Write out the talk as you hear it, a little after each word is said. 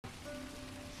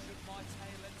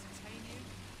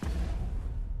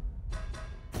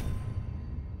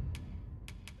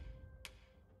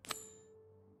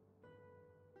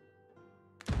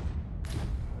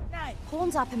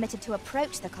Pawns are permitted to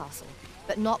approach the castle,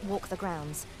 but not walk the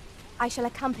grounds. I shall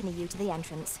accompany you to the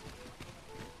entrance.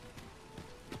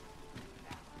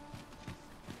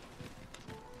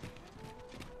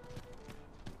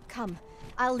 Come,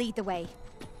 I'll lead the way.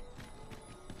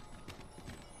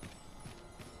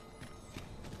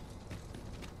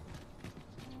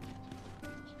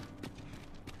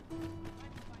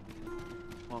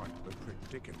 I'm a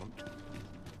predicament.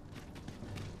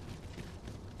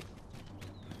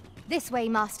 This way,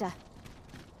 Master.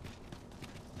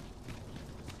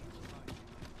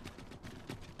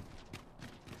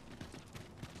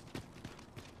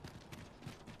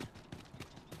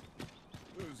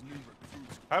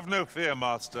 Have no fear,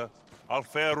 Master. I'll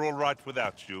fare all right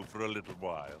without you for a little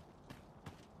while.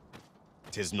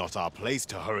 'Tis not our place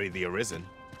to hurry the Arisen.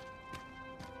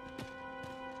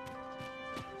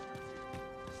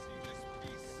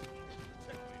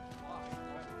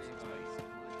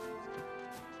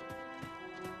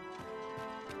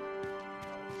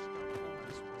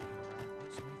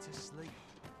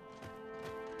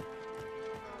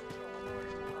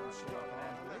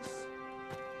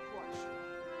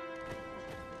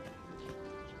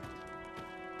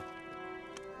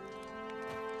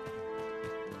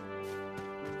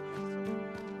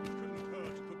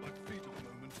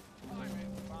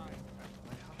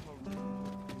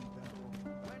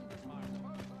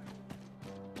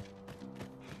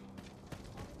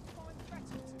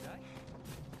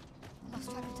 Lost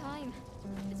track of time.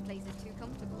 This place is too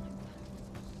comfortable.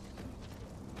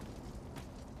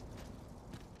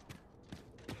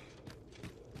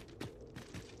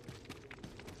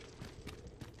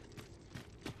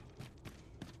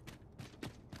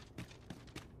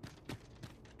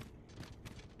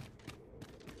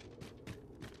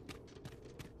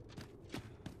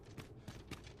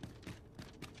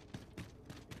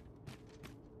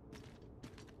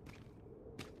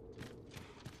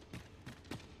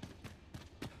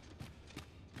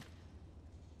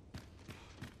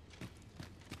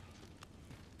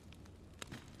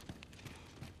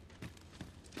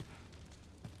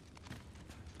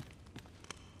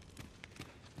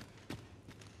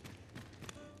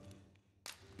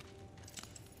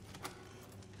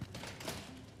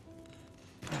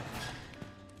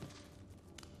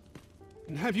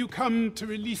 Have you come to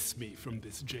release me from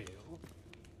this jail?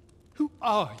 Who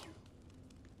are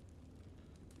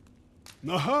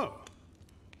you? Aha!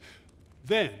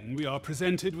 Then we are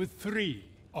presented with three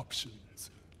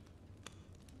options.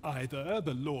 Either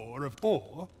the law of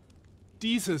or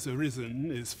Jesus arisen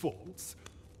is false.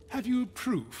 Have you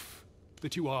proof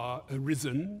that you are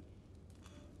arisen?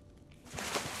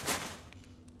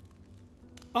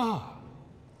 Ah!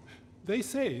 They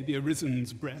say the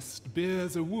Arisen's breast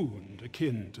bears a wound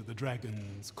akin to the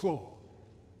dragon's claw.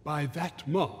 By that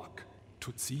mark,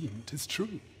 'twould seem 'tis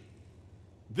true.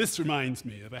 This reminds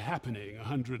me of a happening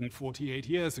 148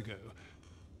 years ago.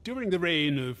 During the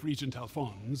reign of Regent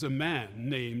Alphonse, a man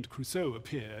named Crusoe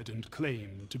appeared and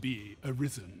claimed to be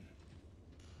arisen.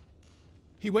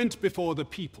 He went before the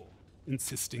people,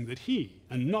 insisting that he,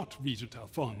 and not Regent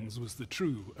Alphonse, was the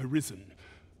true arisen,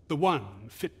 the one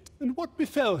fit. And what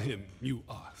befell him, you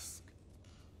ask?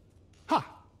 Ha!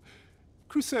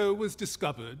 Crusoe was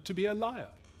discovered to be a liar,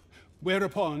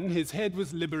 whereupon his head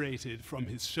was liberated from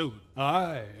his shoulder.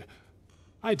 Aye,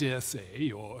 I dare say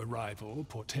your arrival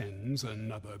portends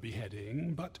another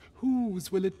beheading, but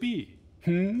whose will it be,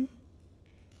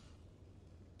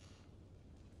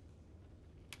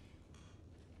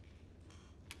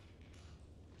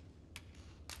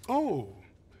 Oh,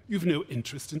 you've no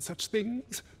interest in such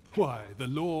things? Why, the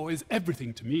law is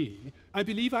everything to me. I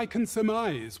believe I can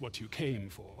surmise what you came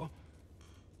for.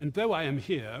 And though I am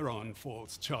here on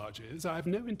false charges, I have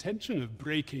no intention of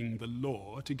breaking the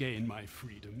law to gain my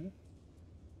freedom.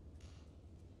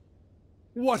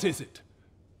 What is it?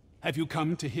 Have you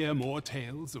come to hear more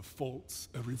tales of false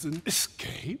arisen?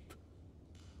 Escape?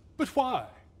 But why?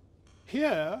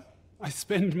 Here, I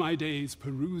spend my days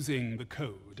perusing the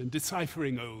code and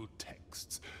deciphering old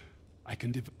texts.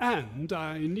 And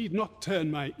I need not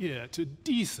turn my ear to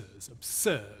Deesa's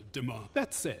absurd demand.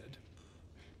 That said,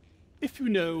 if you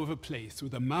know of a place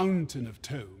with a mountain of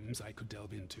tomes I could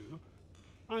delve into,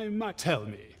 I might tell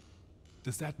me.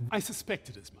 Does that... I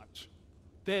suspected as much.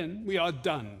 Then we are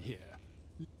done here.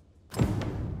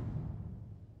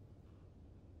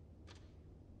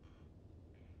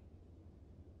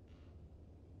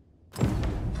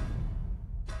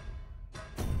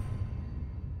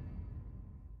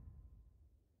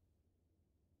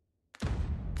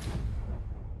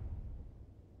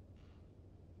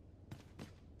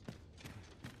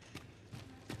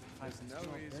 It's no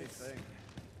easy thing,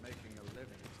 making a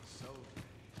living as a soldier.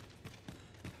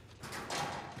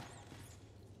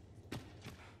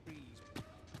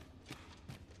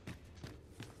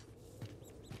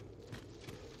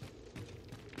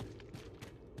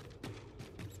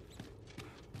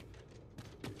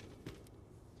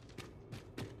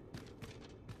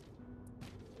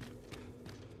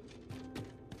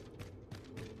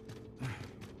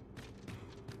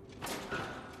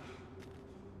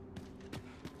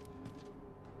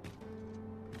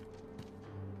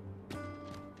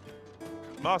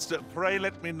 Master, pray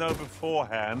let me know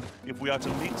beforehand if we are to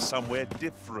meet somewhere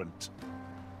different.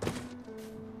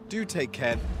 Do take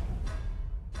care.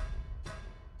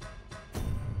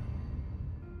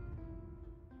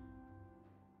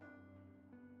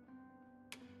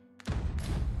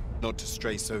 Not to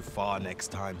stray so far next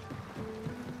time.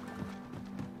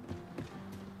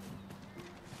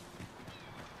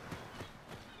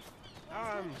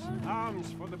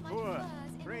 Arms for the poor.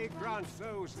 Pray grant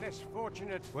those less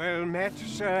fortunate. Well met,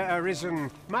 Sir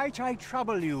Arisen. Might I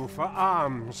trouble you for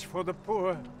alms for the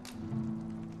poor?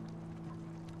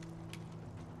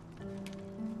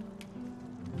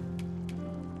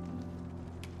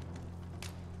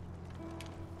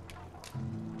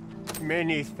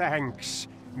 Many thanks.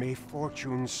 May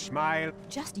fortune smile.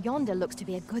 Just yonder looks to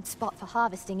be a good spot for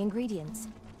harvesting ingredients.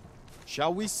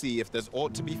 Shall we see if there's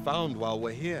aught to be found while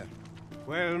we're here?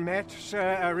 Well met,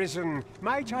 Sir Arisen.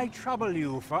 Might I trouble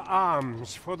you for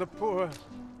alms for the poor?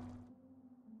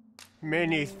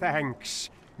 Many thanks.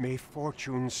 May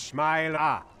fortune smile.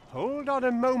 Ah, hold on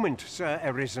a moment, Sir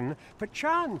Arisen.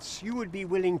 Perchance you would be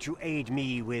willing to aid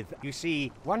me with... You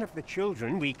see, one of the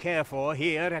children we care for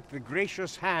here at the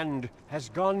Gracious Hand has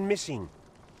gone missing.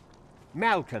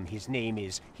 Malcolm, his name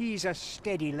is. He's a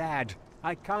steady lad.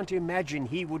 I can't imagine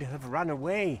he would have run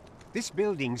away. This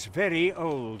building's very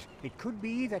old. It could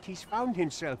be that he's found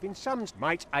himself in some...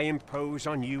 Might I impose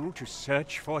on you to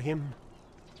search for him?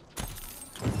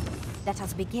 Let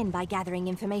us begin by gathering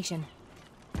information.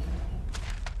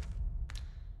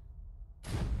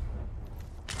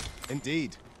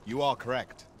 Indeed, you are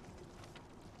correct.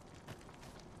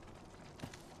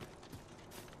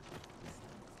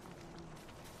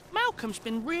 Malcolm's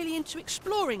been really into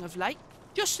exploring of late.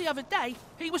 Just the other day,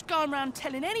 he was going around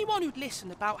telling anyone who'd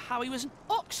listen about how he was an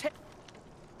ox...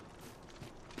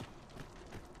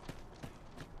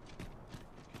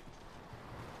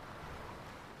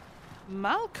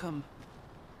 Malcolm?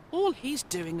 All he's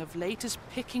doing of late is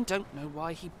picking... Don't know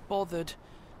why he bothered.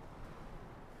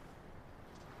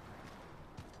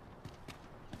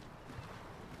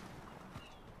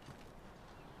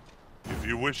 If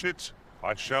you wish it,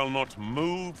 I shall not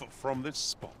move from this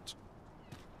spot.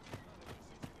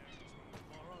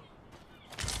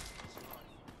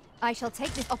 I shall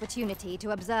take this opportunity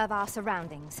to observe our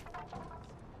surroundings.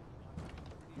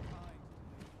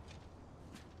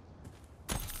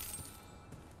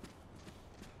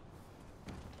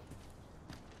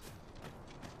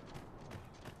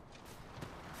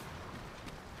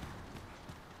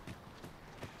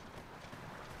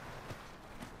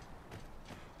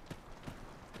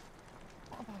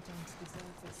 What have I done to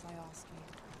deserve this, I ask you?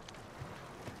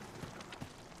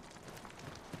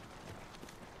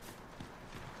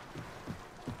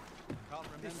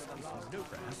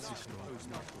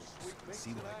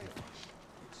 See what I can find.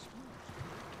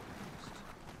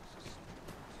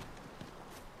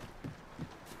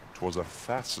 'Twas a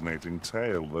fascinating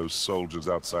tale those soldiers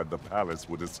outside the palace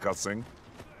were discussing.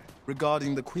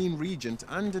 Regarding the Queen Regent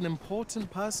and an important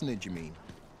personage, you mean?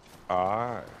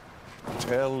 Aye.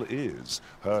 Tell is,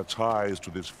 her ties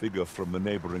to this figure from the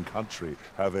neighboring country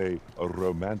have a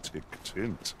romantic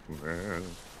tint.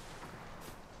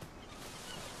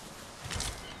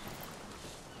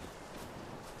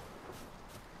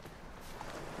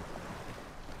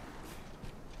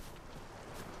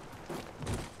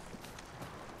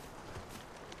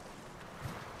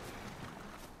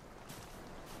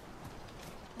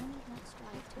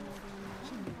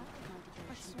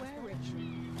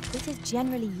 This is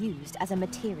generally used as a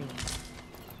material.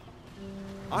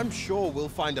 I'm sure we'll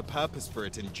find a purpose for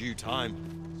it in due time.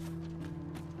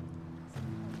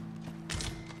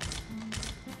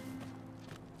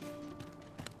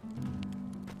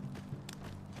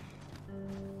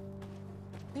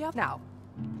 Now,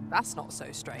 that's not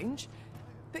so strange.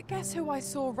 But guess who I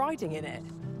saw riding in it?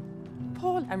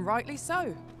 Paul, and rightly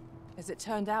so, as it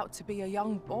turned out to be a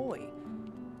young boy.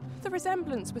 The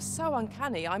resemblance was so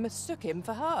uncanny, I mistook him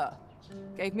for her.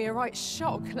 Gave me a right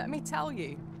shock, let me tell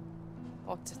you.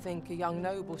 Odd to think a young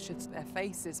noble should... Their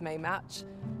faces may match,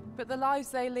 but the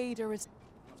lives they lead are as...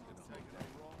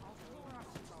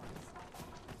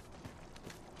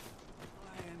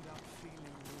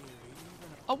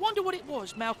 I wonder what it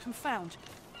was Malcolm found.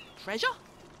 Treasure?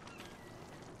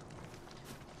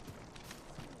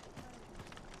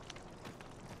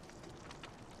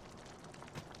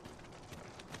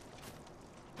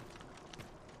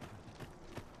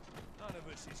 None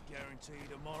of us is guaranteed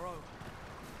tomorrow.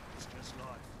 It's just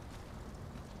life.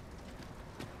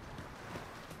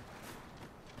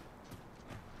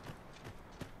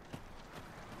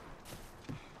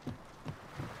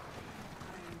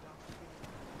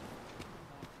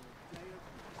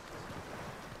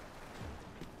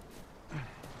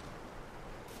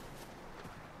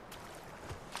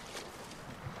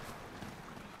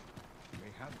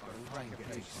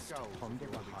 Ponder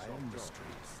the higher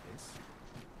mysteries, this.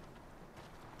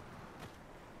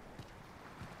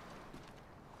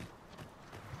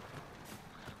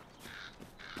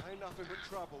 Ain't nothing but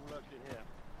trouble lurking here.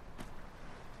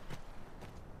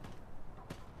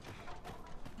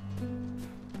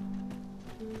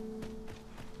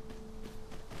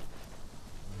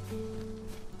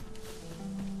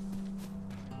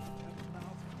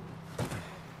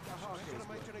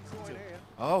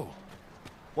 Oh,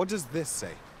 what does this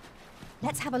say?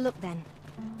 Let's have a look then.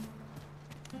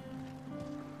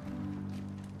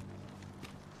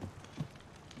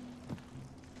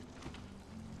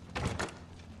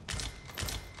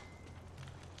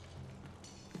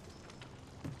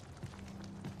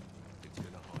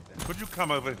 Could you come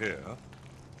over here?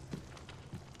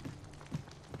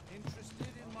 Interested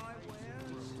in my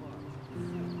wares?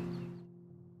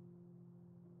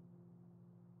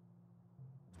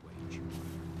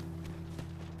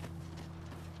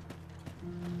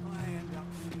 I end up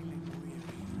feeling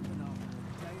weary even after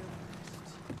a day of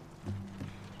rest.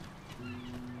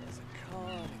 There's a calm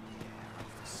in the air of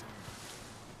the sun.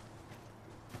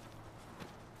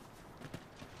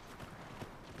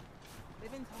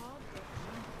 Living's hard, but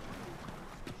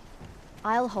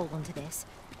I'll hold on to this.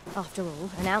 After all,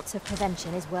 an ounce of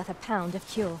prevention is worth a pound of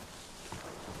cure.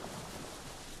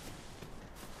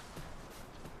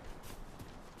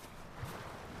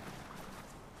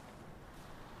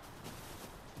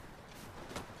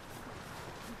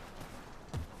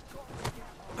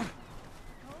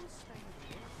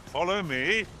 Follow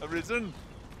me, Arisen.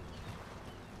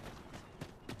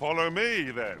 Follow me,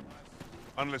 then.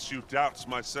 Unless you doubt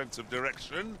my sense of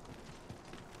direction.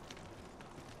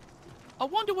 I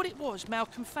wonder what it was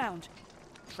Malcolm found.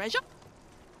 Treasure?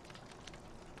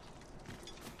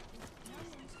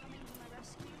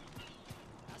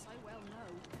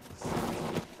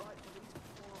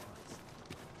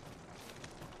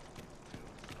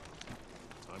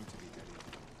 time to be ready.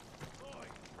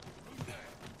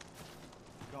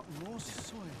 Got more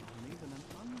soil on me than an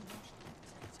unwashed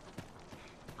potato.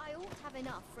 I ought to have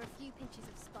enough for a few pinches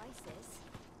of spices.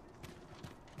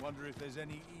 Wonder if there's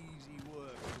any easy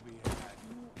work to be had.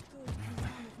 Not good in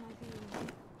time of my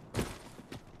being.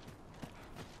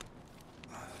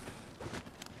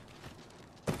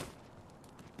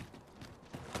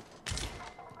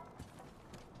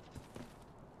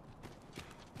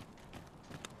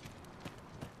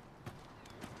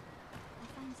 I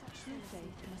find such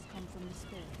faith must come from the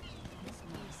spirit. This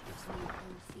place gives me a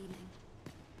whole feeling.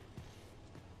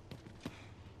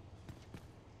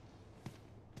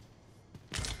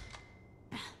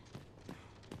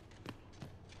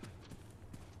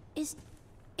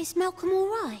 Is Malcolm all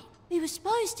right? We were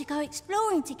supposed to go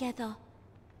exploring together,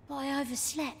 but I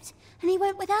overslept, and he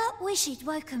went without wish he'd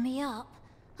woken me up.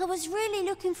 I was really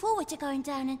looking forward to going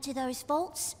down into those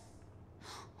vaults.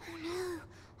 Oh no,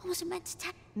 I wasn't meant to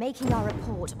take... Making our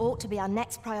report ought to be our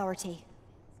next priority.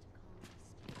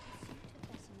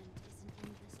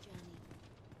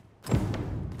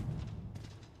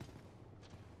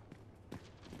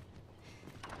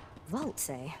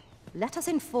 Vaults, eh? Let us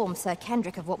inform Sir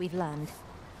Kendrick of what we've learned.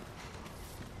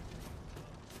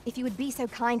 If you would be so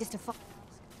kind as to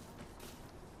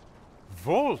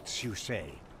Vaults, you say?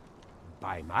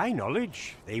 By my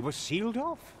knowledge, they were sealed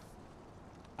off.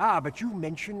 Ah, but you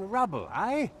mention rubble,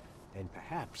 aye? Then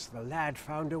perhaps the lad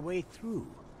found a way through.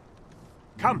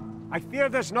 Come, I fear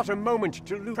there's not a moment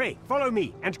to lose. Pray, follow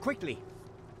me, and quickly.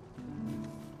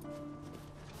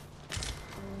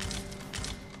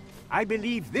 I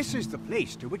believe this is the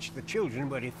place to which the children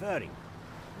were referring.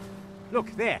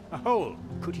 Look there, a hole.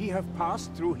 Could he have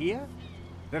passed through here?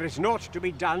 There is naught to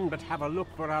be done but have a look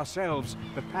for ourselves.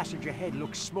 The passage ahead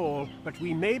looks small, but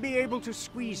we may be able to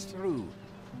squeeze through.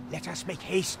 Let us make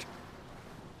haste.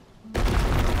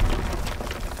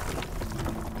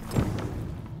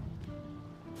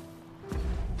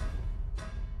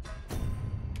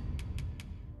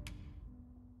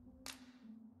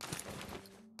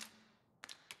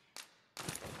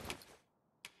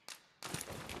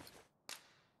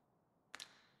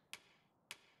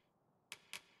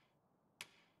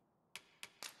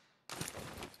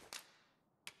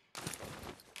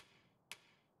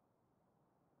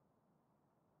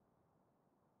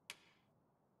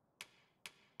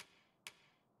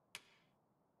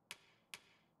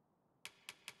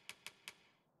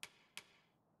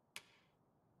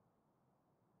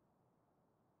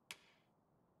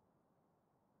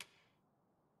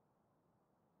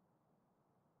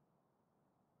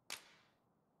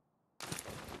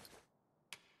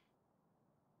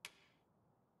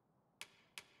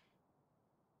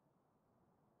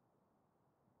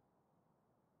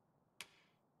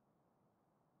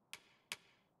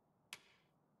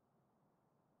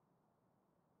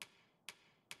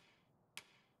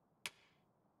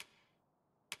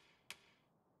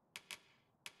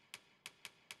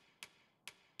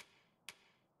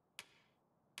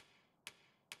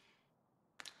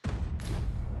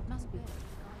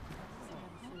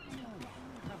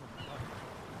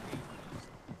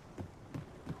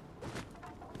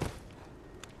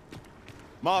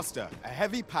 Master, a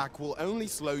heavy pack will only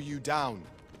slow you down.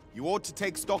 You ought to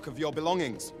take stock of your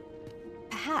belongings.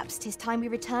 Perhaps 'tis time we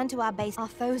return to our base. Our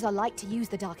foes are like to use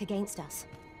the dark against us.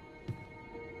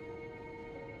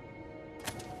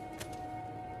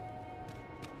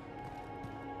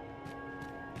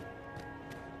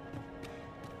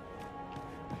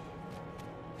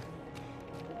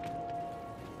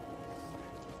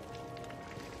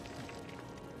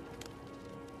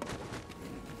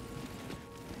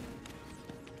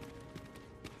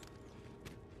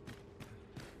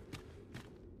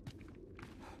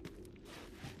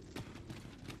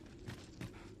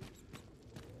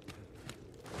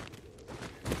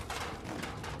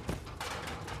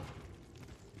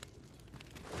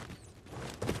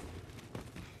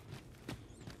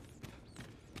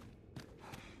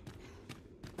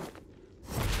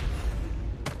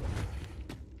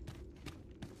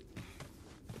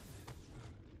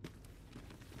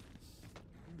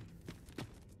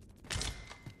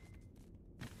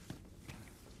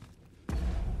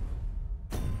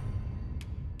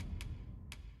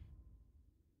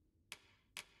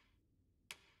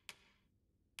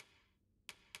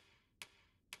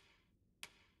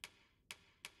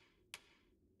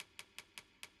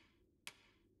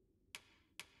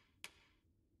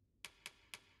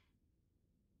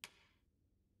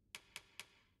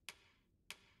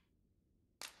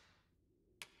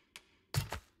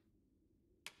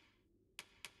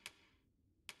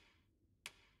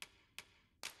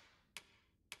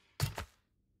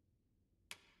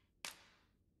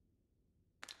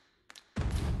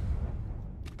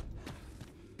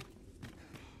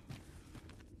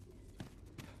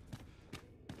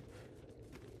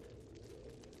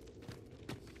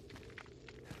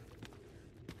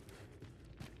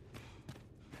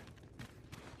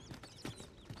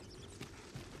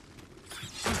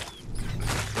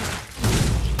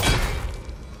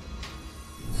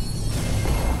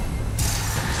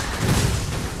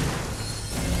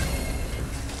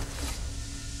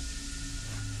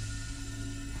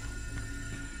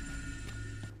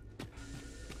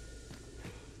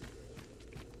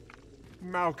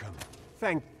 Malcolm,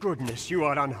 thank goodness you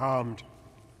are unharmed.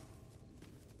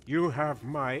 You have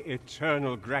my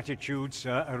eternal gratitude,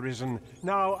 Sir Arisen.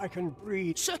 Now I can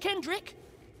breathe. Sir Kendrick,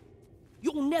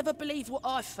 you'll never believe what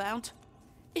I've found.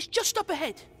 It's just up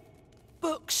ahead.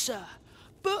 Books, sir.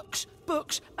 Books,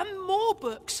 books, and more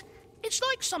books. It's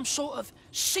like some sort of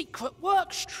secret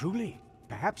workshop. Truly.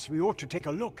 Perhaps we ought to take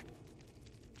a look.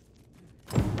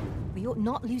 We ought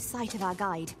not lose sight of our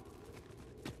guide.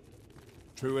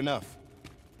 True enough.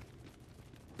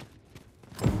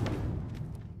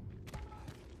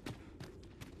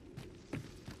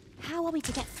 How are we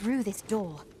to get through this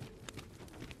door?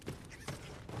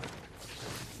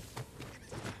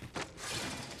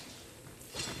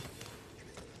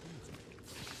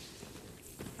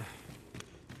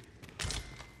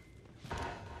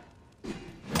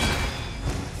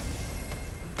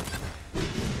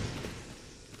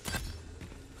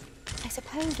 I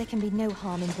suppose there can be no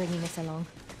harm in bringing us along.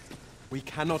 We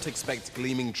cannot expect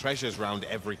gleaming treasures round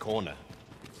every corner.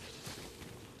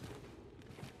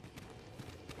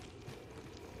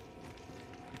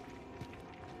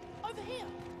 Over here.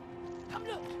 Come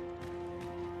look.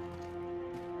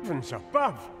 Heavens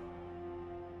above!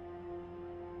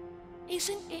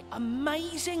 Isn't it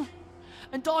amazing?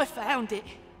 And I found it.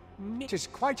 It is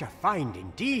quite a find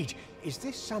indeed. Is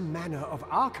this some manner of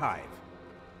archive?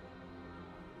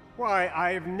 Why,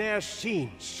 I've ne'er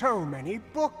seen so many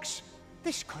books.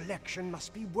 This collection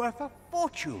must be worth a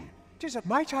fortune.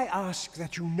 Might I ask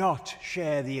that you not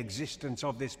share the existence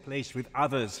of this place with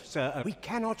others, sir? We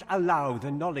cannot allow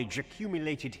the knowledge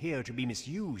accumulated here to be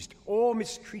misused or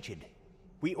mistreated.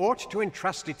 We ought to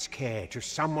entrust its care to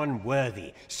someone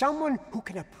worthy, someone who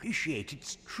can appreciate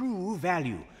its true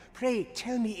value. Pray,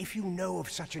 tell me if you know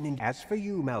of such an As for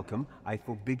you, Malcolm, I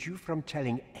forbid you from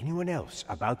telling anyone else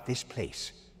about this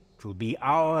place. 'Twill be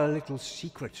our little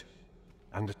secret.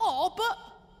 Oh, but...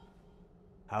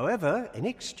 However, in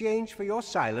exchange for your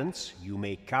silence, you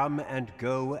may come and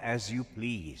go as you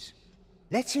please.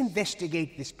 Let's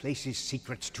investigate this place's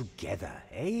secrets together,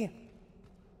 eh?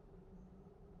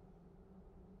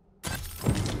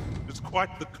 It's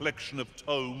quite the collection of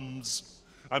tomes.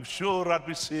 I'm sure I'd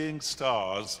be seeing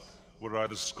stars were I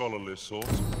the scholarly sort.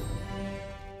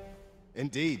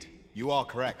 Indeed, you are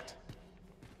correct.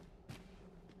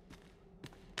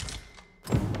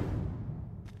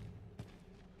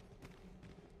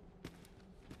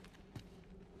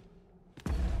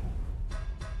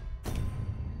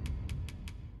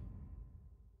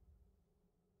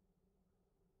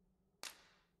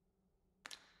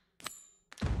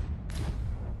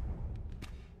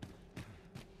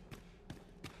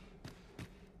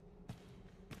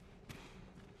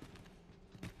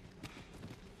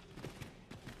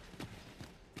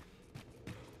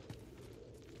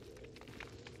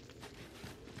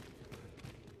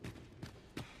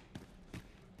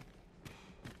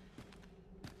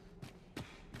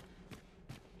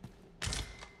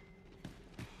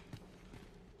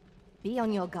 Be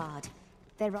on your guard.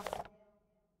 There are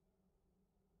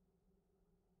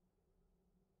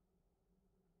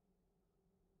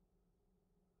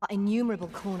innumerable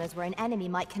corners where an enemy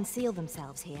might conceal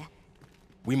themselves here.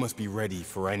 We must be ready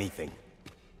for anything.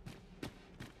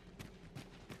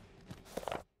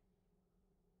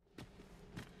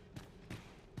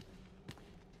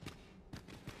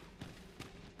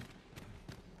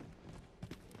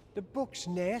 The books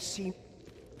ne'er seem...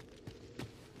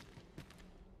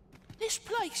 This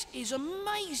place is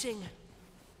amazing.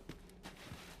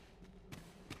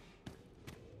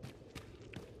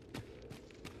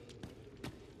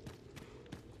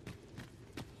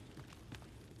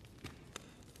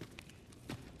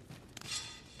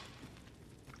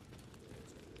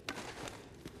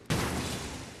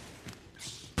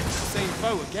 Same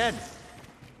foe again.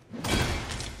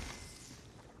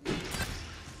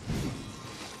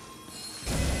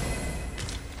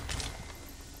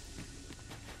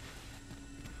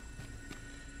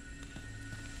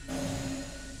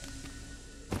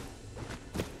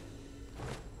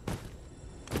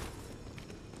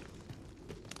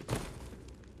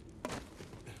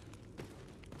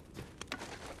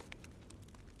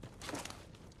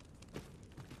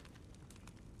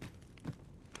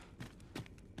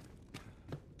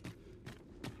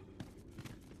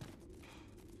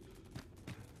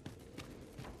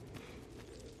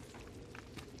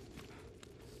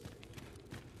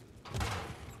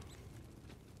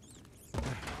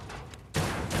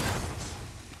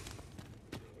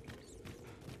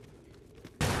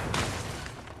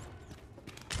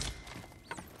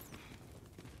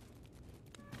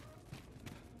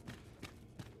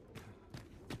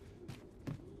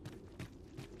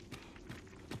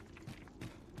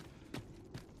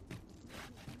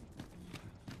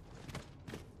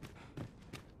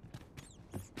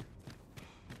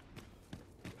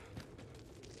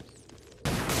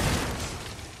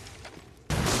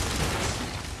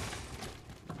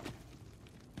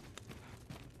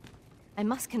 I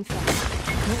must confess,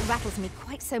 it rattles me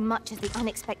quite so much as the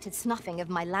unexpected snuffing of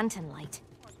my lantern light.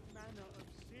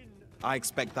 I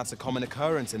expect that's a common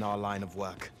occurrence in our line of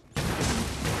work.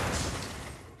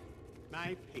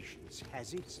 My patience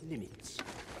has its limits.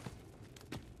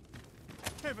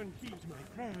 Heaven heed my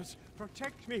prayers.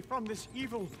 Protect me from this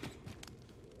evil.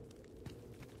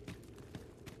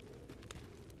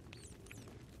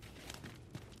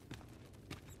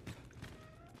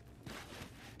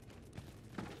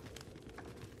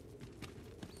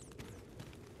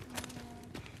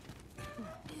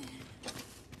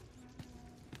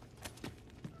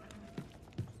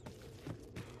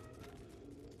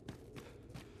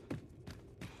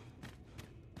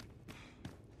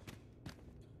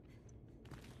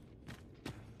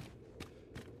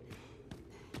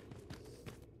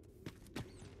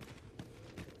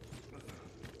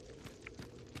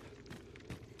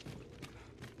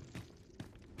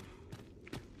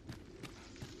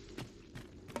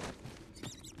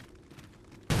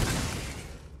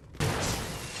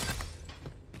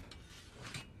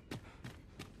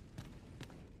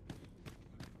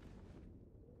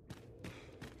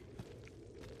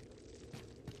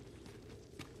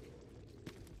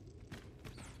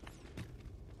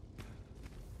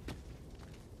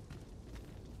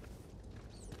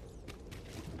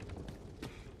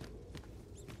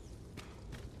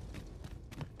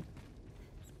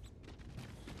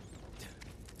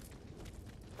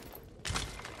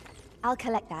 I'll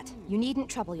collect that. You needn't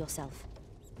trouble yourself.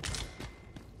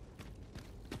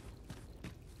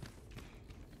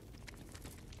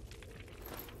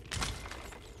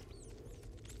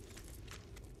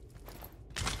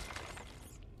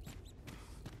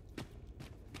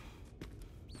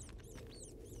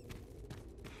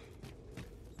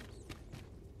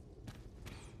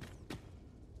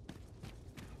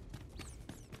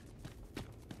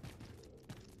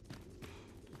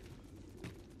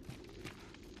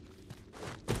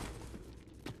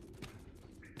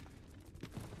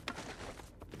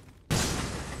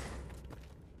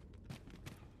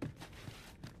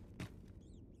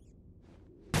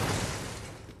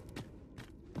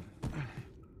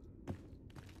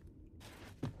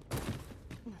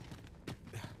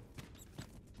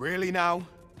 Really now?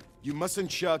 You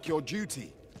mustn't shirk your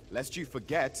duty, lest you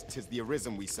forget 'tis the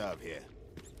Arisen we serve here.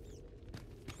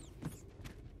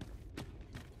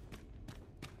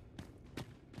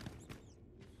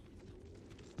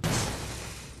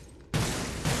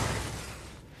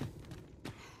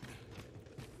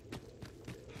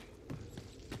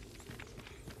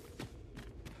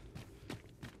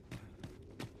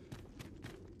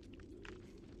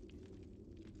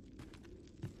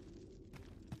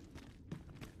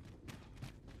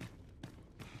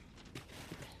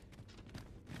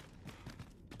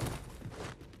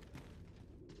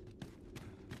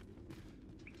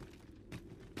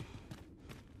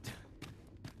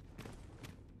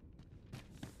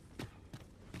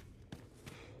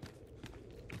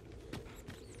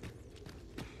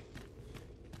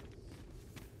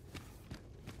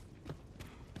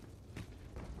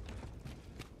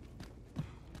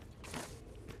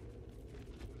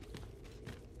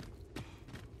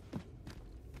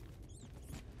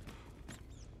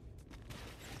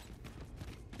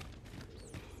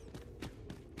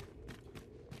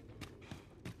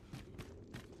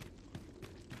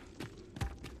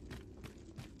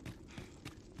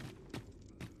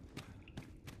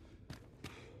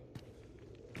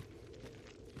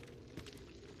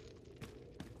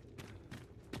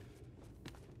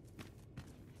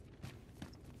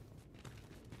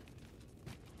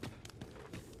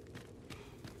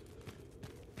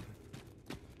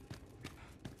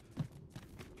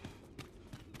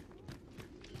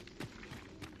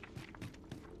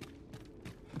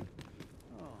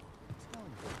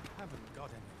 haven't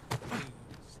got any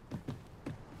keys.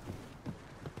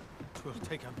 'Twill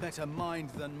take a better mind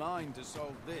than mine to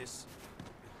solve this.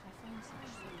 I find such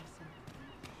solace in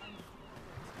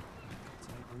To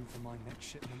make room for my next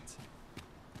shipment.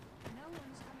 no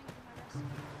one's coming to my rescue.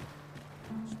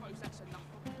 Suppose that's enough.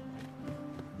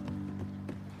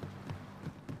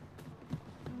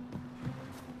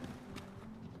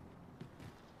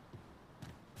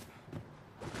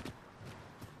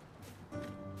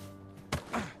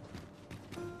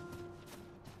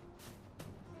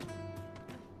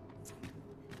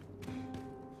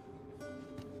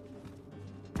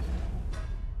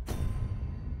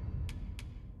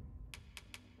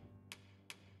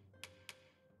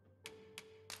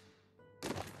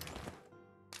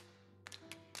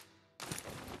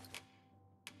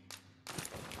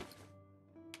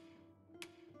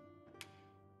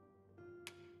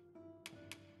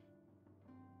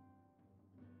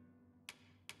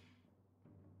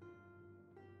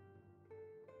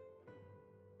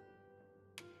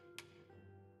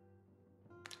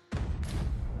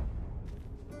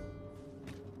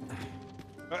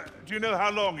 Do you know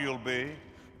how long you'll be?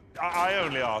 I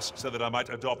only ask so that I might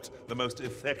adopt the most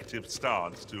effective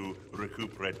stance to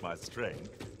recuperate my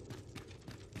strength.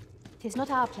 'Tis not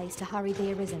our place to hurry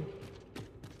the Arisen.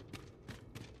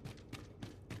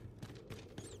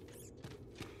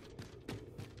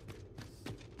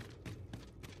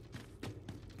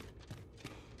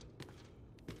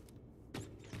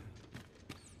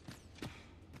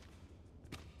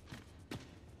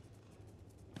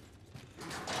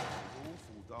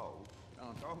 Awful dull.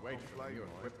 Can't wait for your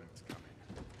equipment to come in.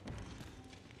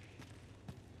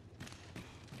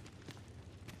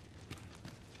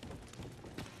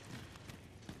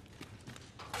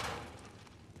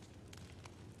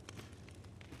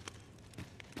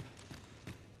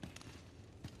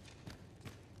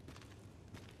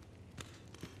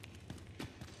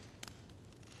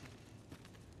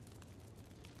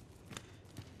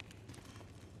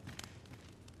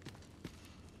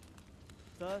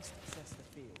 First, assess the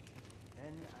field,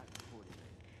 then act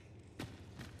accordingly.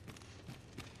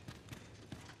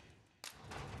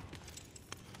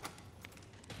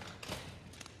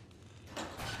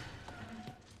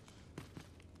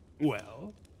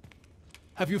 Well,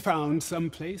 have you found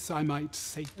some place I might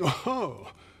say?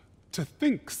 Oh, to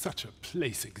think such a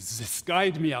place exists.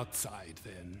 Guide me outside,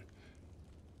 then.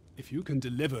 If you can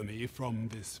deliver me from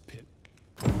this pit.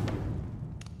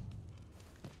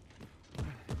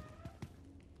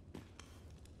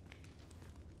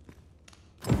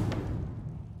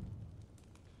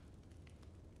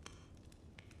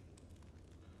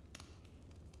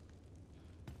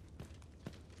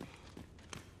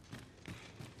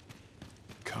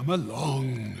 Come along.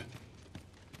 I'm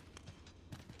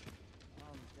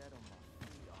dead on my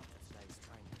feet after today's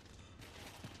training.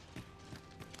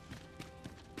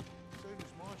 As soon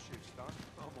as my shift's done,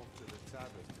 I'm off to the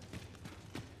tavern.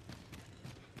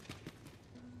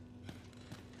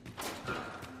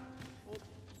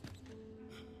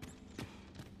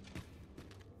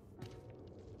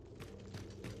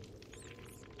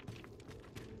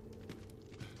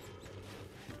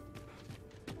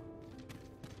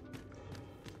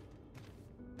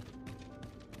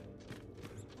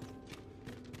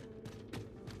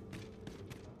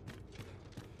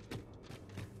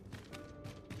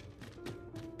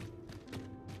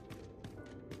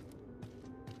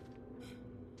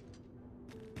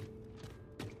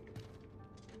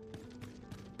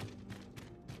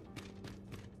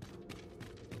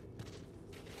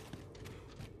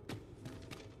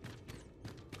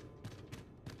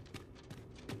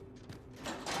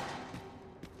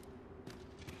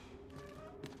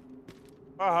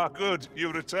 Ah, good,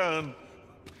 you return.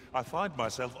 I find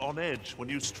myself on edge when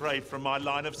you stray from my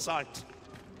line of sight.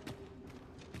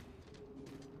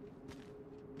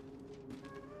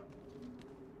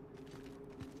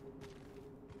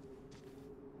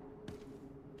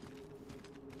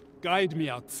 Guide me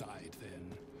outside,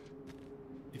 then.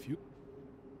 If you...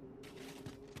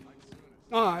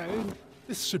 Aye,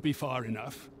 this should be far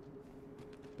enough.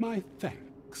 My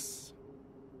thanks.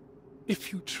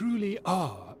 If you truly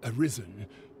are Arisen,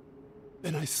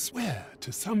 then I swear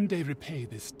to someday repay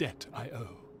this debt I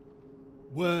owe.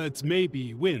 Words may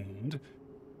be wind,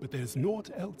 but there's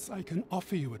naught else I can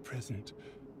offer you at present.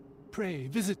 Pray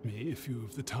visit me if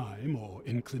you've the time or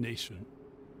inclination.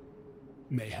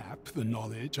 Mayhap the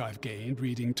knowledge I've gained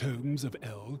reading tomes of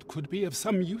Eld could be of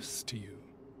some use to you.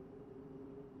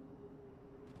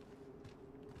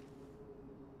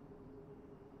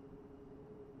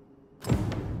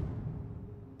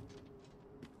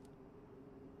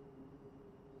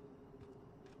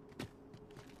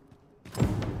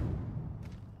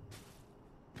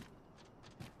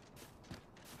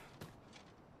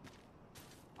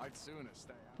 I'd sooner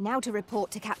stay out. Now to report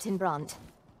to Captain Brandt.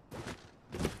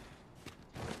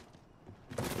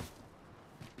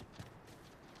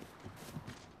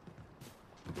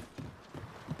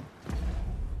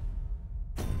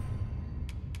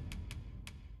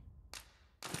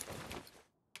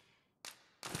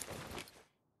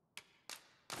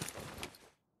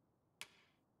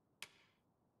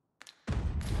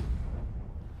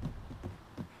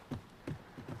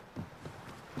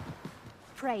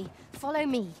 Pray, follow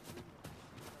me.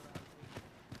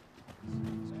 I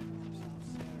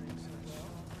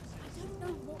don't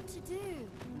know what to do.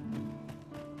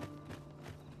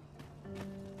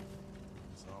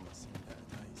 Zama's seen better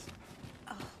days.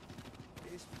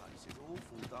 This place is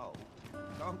awful dull.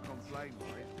 Can't complain,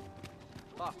 mate.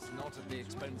 But not at the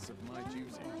expense of my duty.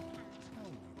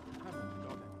 Haven't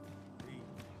got it.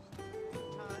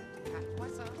 Catch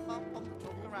myself up on the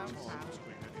talk around town.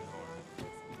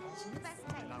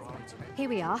 Here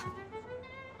we are.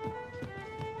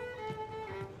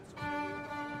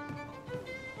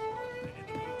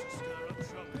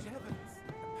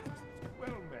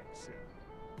 Well met, sir.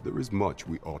 There is much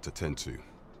we ought to tend to,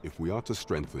 if we are to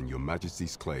strengthen your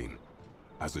Majesty's claim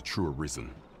as a true arisen.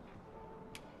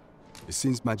 It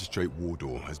seems Magistrate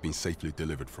Wardor has been safely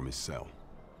delivered from his cell.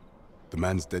 The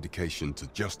man's dedication to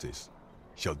justice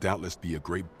shall doubtless be a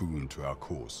great boon to our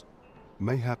cause.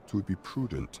 Mayhap 'twould be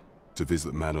prudent to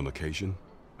visit the man on occasion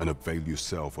and avail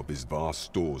yourself of his vast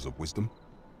stores of wisdom.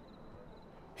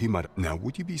 He might... Now,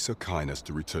 would you be so kind as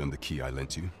to return the key I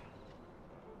lent you?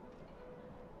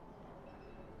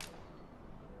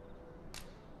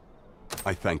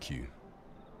 I thank you.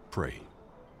 Pray,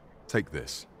 take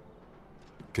this.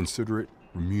 Consider it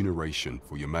remuneration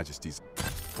for your Majesty's...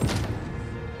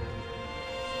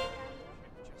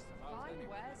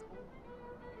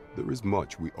 There is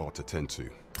much we ought to tend to,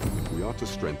 if we are to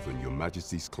strengthen your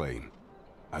Majesty's claim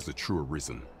as a true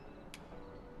arisen.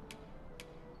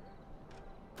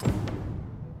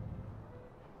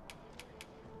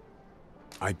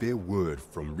 I bear word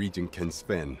from Regent Ken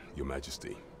Sven, your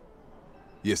Majesty.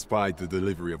 He espied the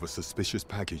delivery of a suspicious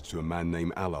package to a man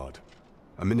named Allard,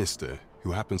 a minister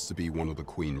who happens to be one of the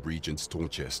Queen Regent's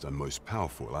staunchest and most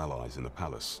powerful allies in the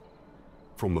palace.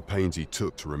 From the pains he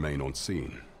took to remain on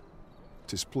scene,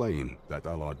 'tis plain that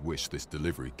Allard wished this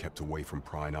delivery kept away from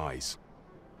prying eyes.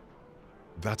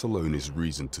 That alone is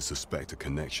reason to suspect a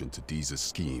connection to Deeza's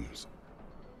schemes.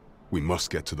 We must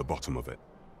get to the bottom of it.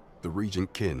 The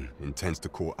Regent Kin intends to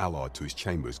call Allard to his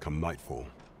chambers come nightfall.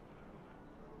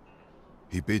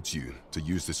 He bids you to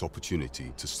use this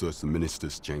opportunity to search the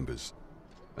minister's chambers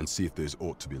and see if there's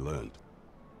aught to be learned.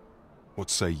 What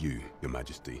say you, your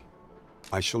Majesty?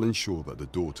 I shall ensure that the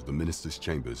door to the minister's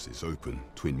chambers is open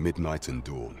between midnight and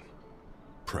dawn.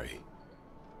 Pray,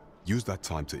 use that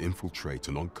time to infiltrate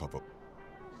and uncover...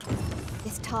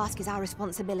 This task is our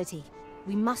responsibility.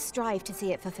 We must strive to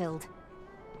see it fulfilled.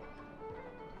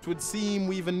 'Twould seem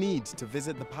we've a need to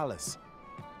visit the palace.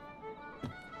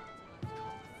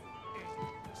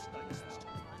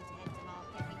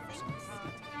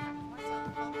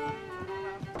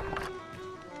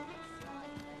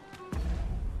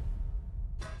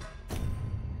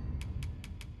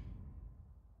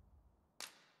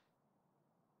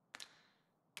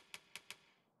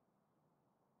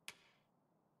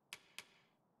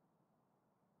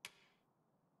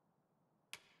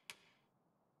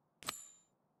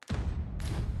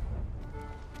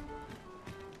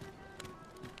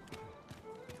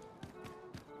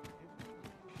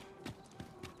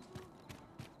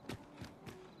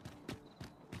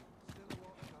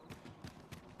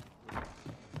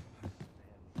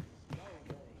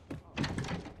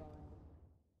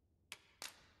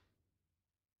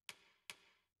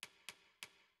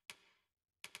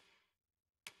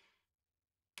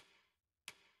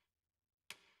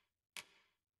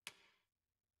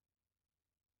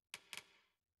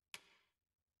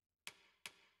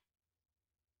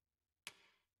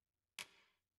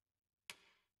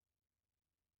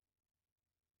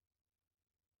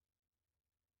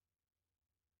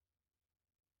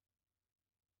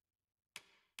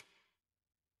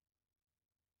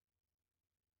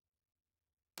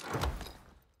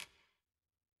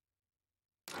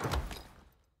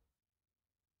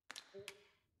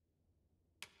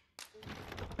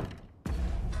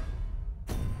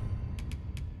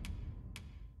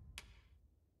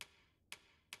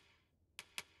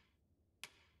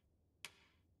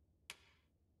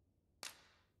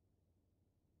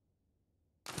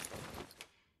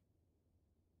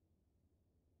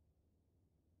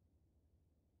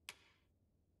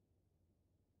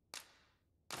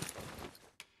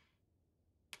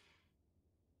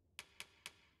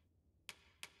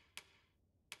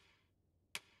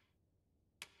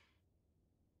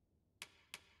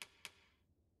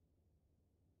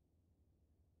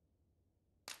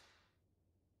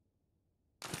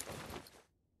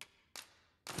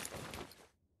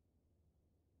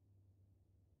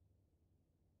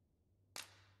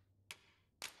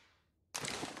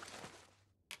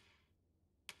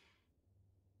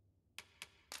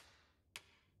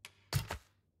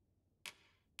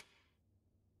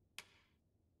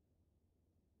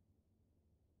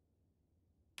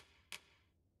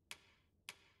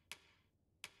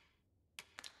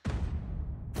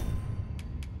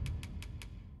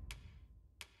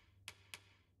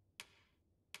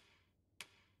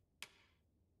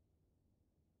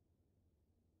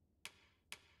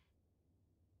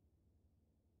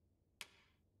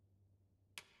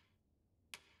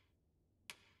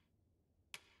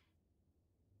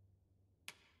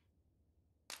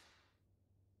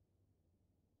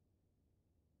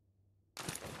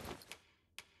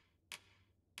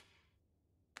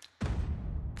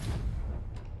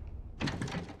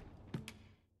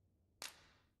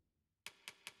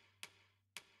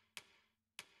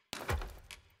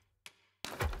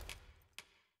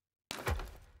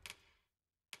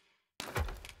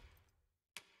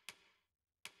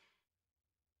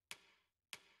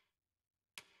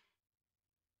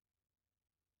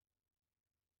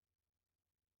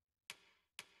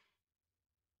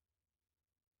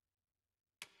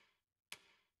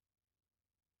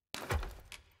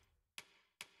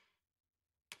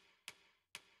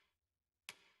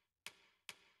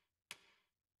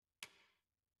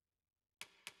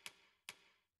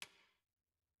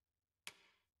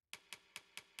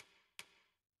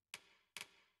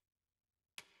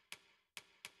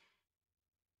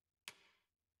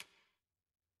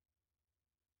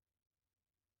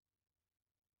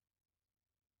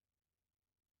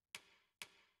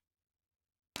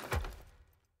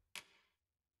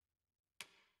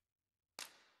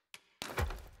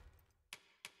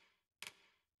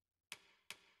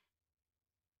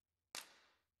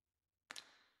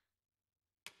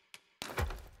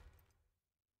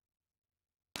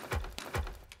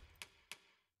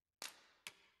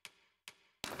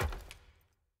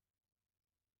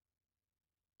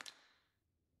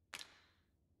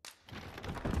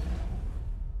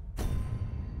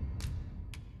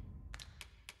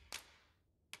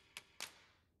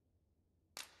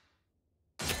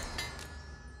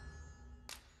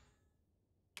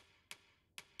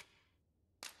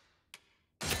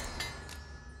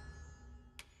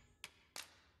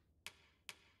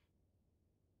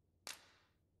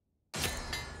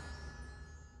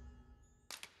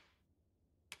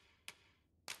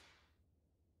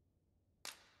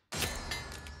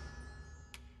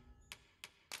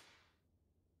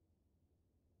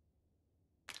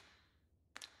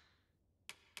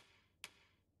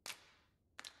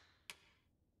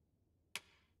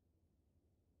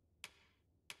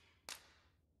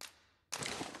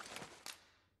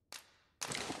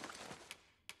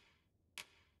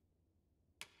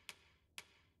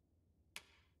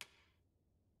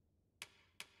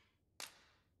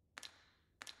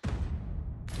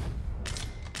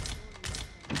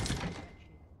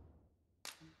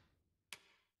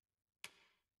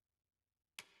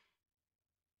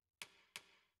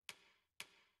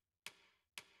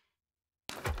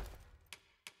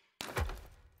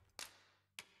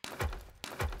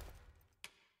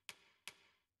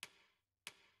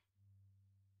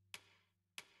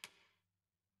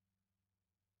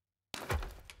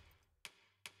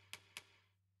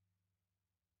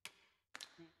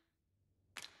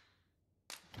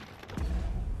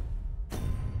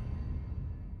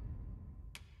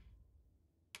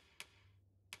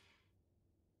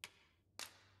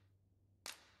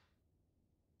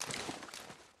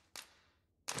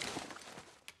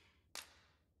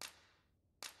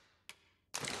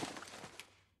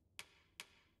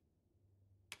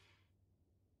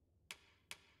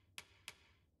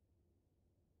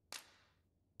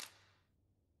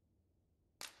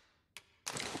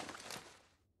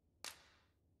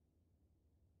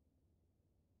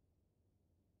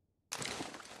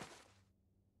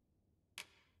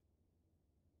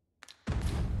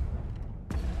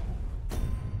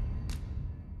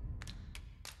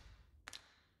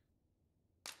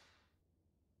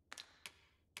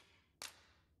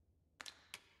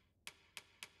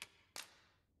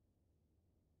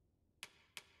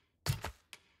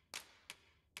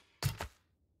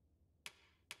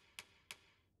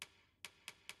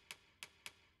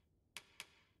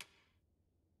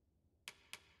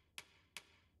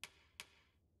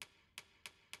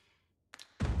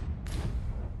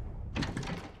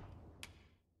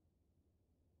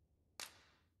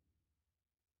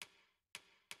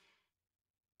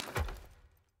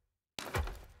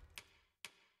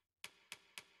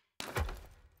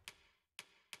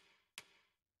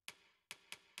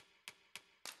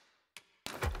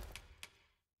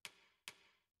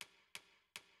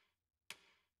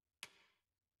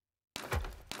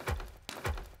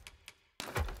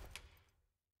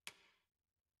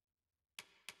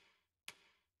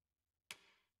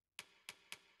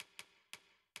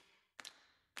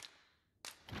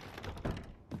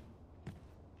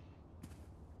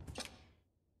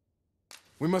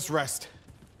 We must rest,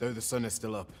 though the sun is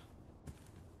still up.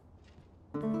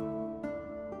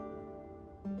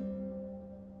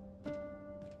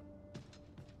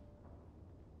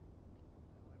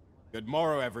 Good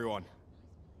morrow, everyone.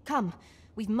 Come,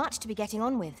 we've much to be getting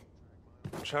on with.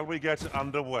 Shall we get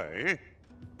underway?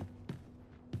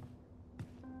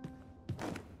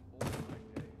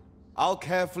 I'll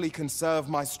carefully conserve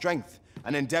my strength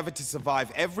and endeavor to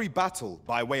survive every battle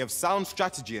by way of sound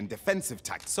strategy and defensive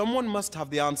tact. Someone must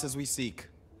have the answers we seek.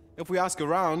 If we ask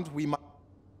around, we might...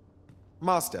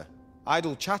 Master,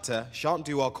 idle chatter shan't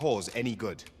do our cause any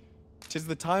good. 'Tis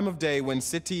the time of day when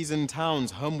cities and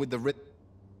towns hum with the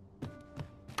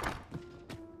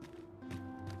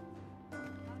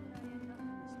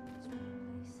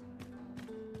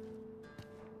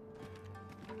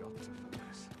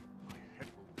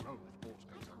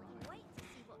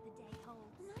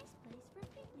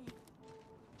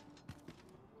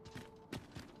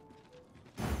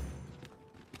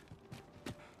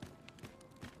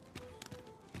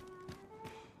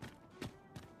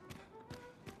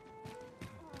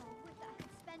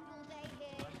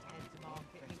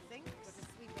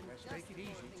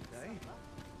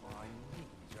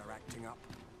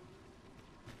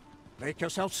Make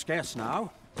yourself scarce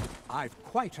now. I've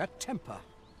quite a temper.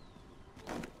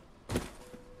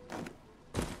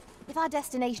 If our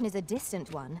destination is a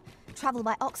distant one, travel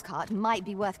by ox cart might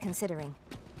be worth considering.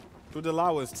 It would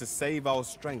allow us to save our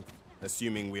strength,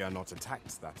 assuming we are not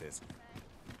attacked, that is.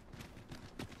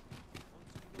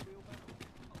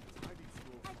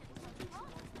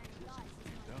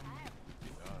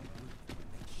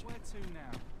 Where to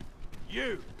now?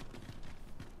 You!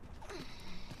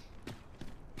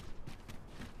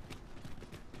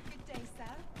 Good day, sir.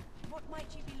 What might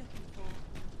you be looking for?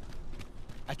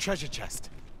 A treasure chest.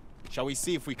 Shall we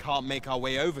see if we can't make our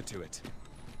way over to it?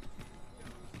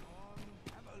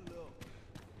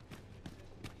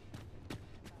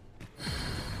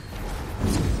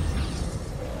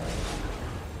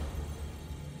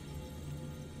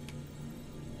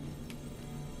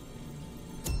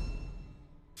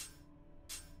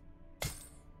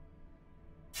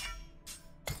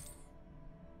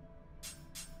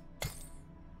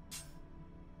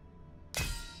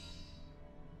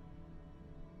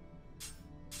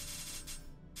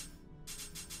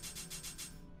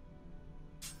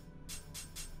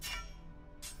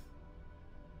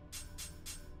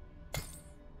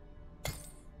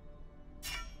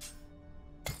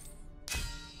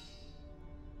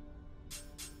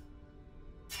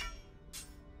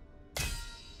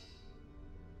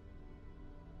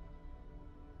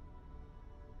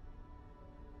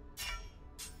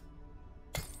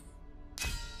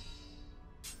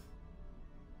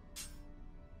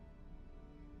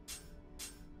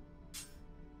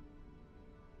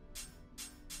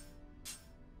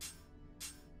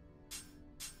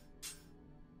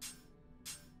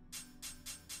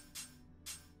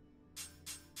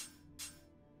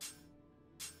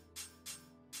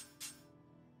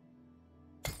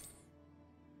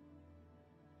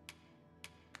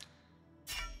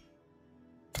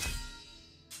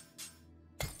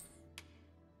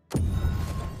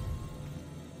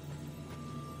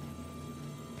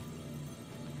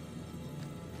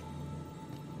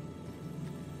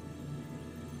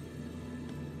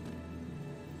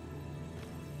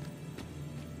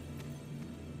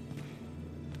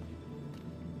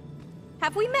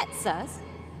 Have we met, sirs?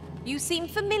 You seem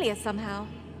familiar somehow.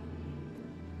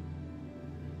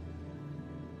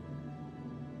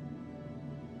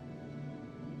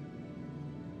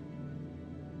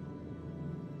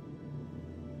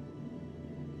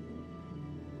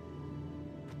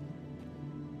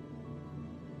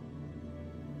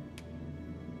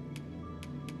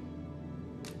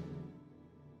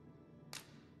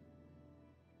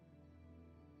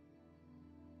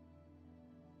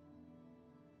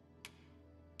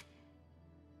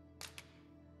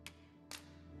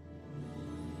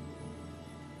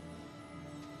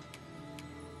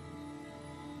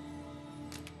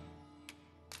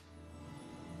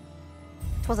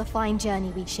 Twas a fine journey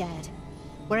we shared.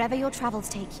 Wherever your travels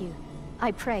take you,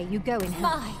 I pray you go in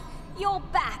health. My, you're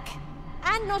back!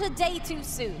 And not a day too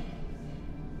soon.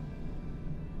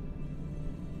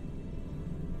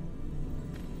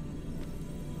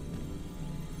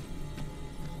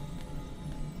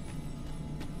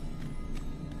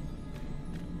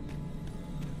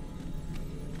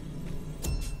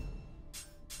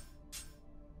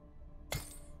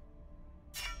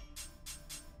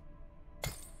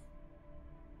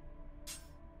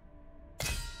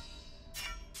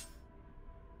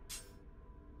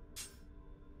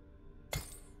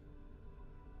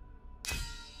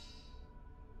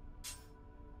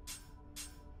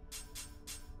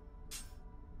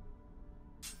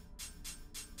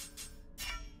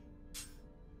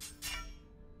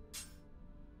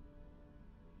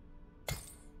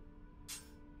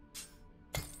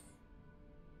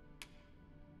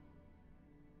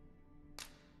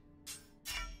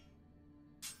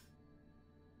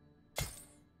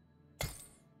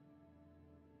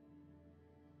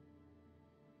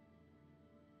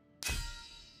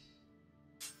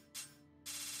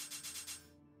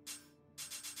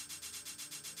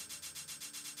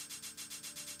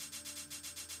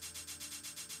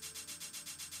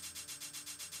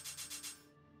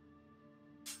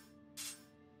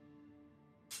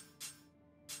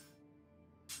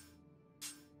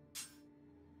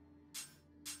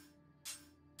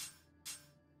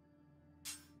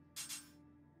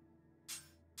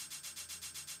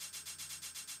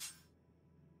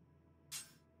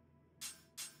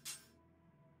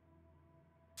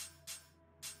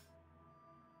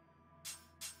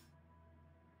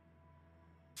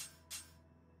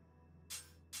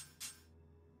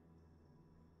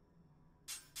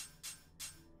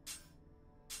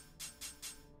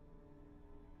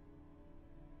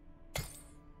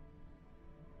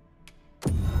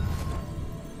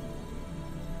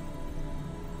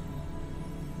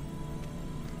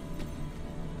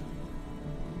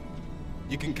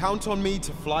 You can count on me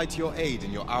to fly to your aid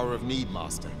in your hour of need,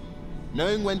 Master.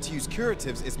 Knowing when to use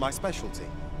curatives is my specialty.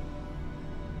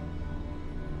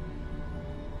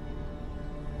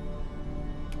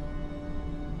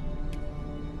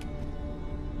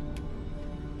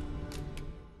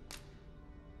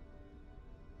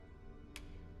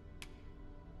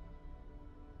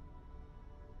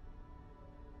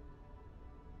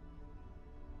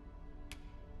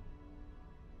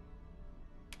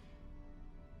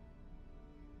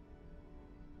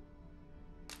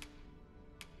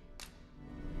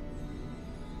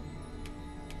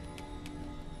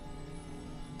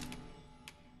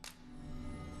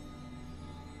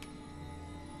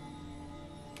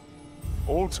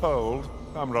 All told,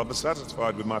 I'm rather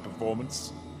satisfied with my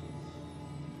performance.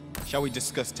 Shall we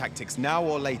discuss tactics now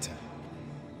or later?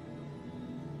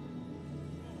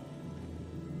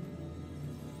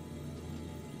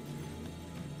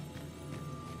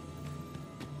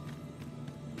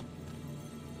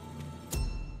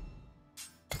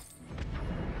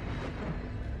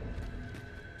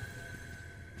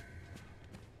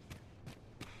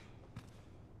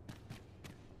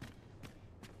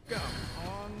 Come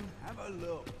on, have a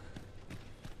look.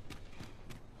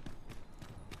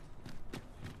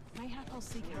 Mayhap I'll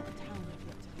seek out the town I've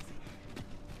yet to visit.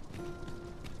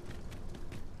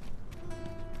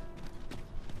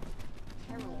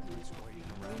 Herald is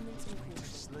Romans and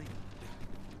caution.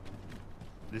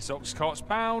 This ox cart's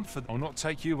bound for... I'll not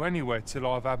take you anywhere till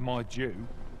I've had my due.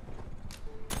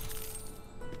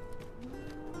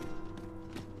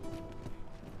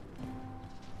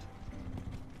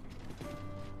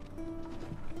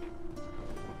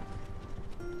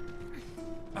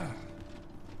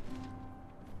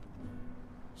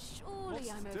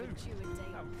 Surely I'm overdue a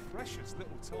date. How precious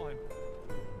little time.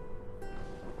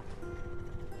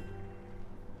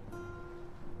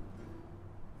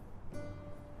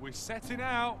 We're setting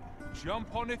out.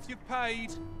 Jump on if you've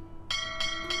paid.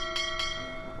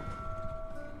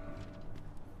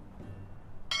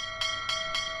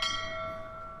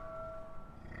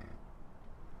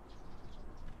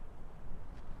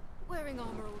 Wearing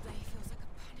armor all day feels like a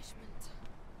punishment.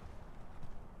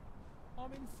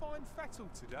 I'm in fine fettle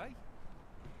today.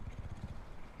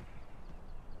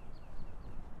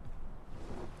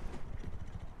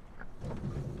 I'm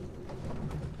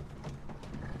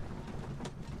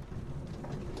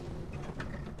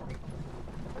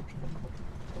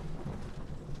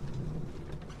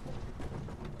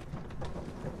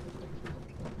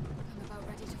about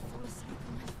ready to fall asleep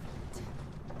on my feet.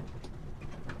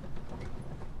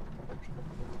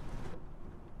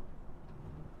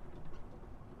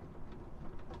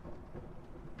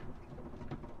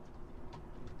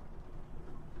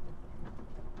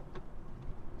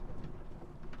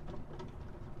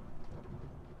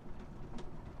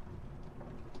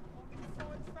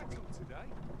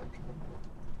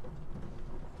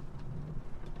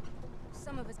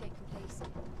 Some of us get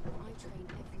complacent. I train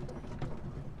every day.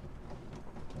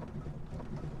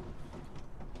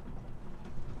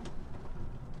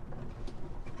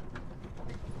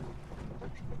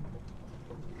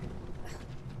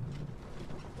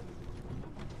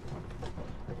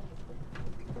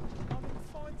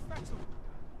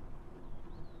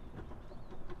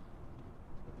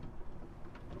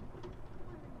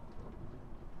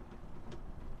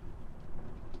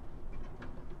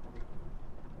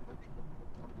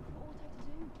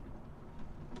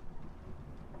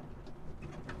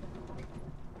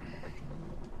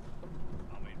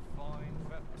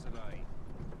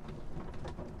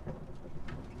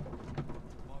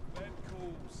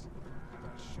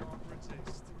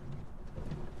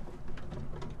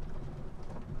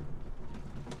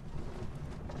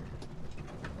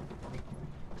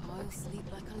 I'll sleep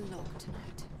like a log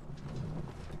tonight.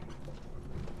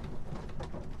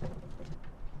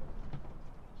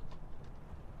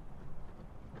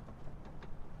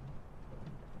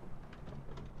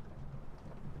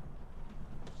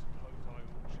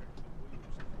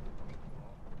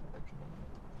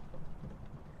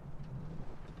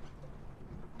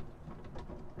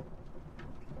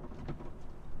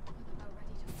 I'm about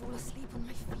ready to fall asleep on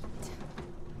my feet.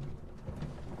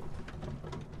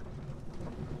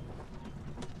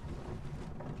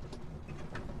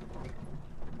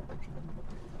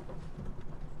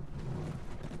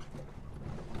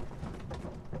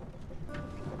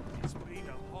 It's been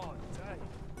a hard day.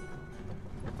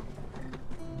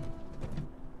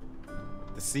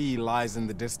 The sea lies in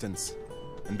the distance,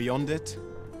 and beyond it,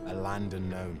 a land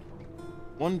unknown.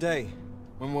 One day,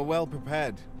 when we're well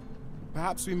prepared,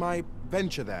 perhaps we might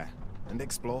venture there and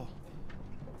explore.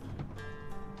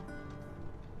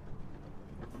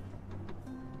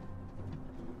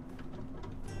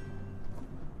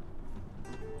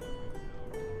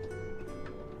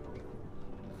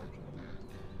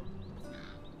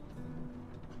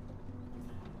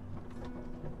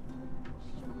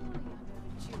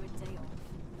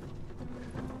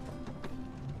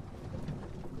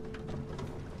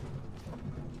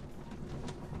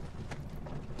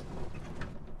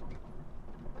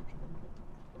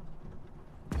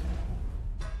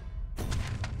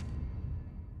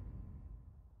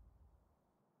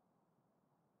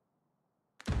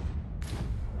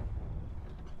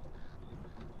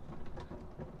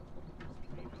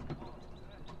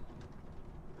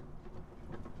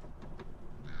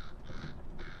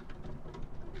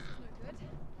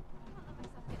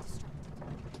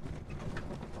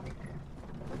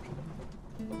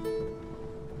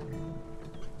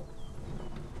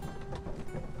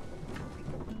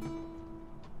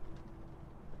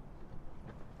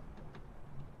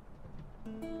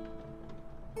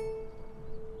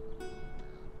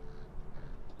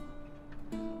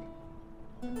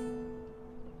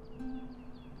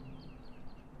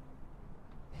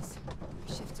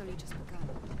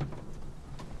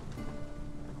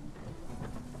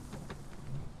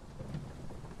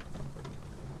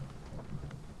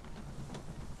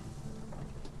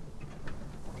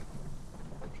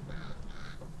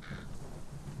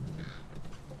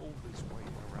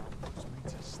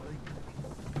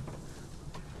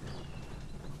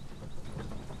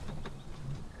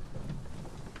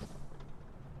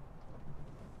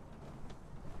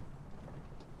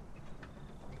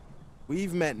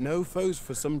 We've met no foes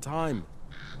for some time,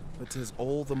 but 'tis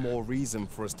all the more reason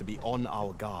for us to be on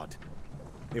our guard.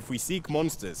 If we seek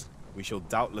monsters, we shall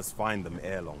doubtless find them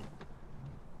ere long.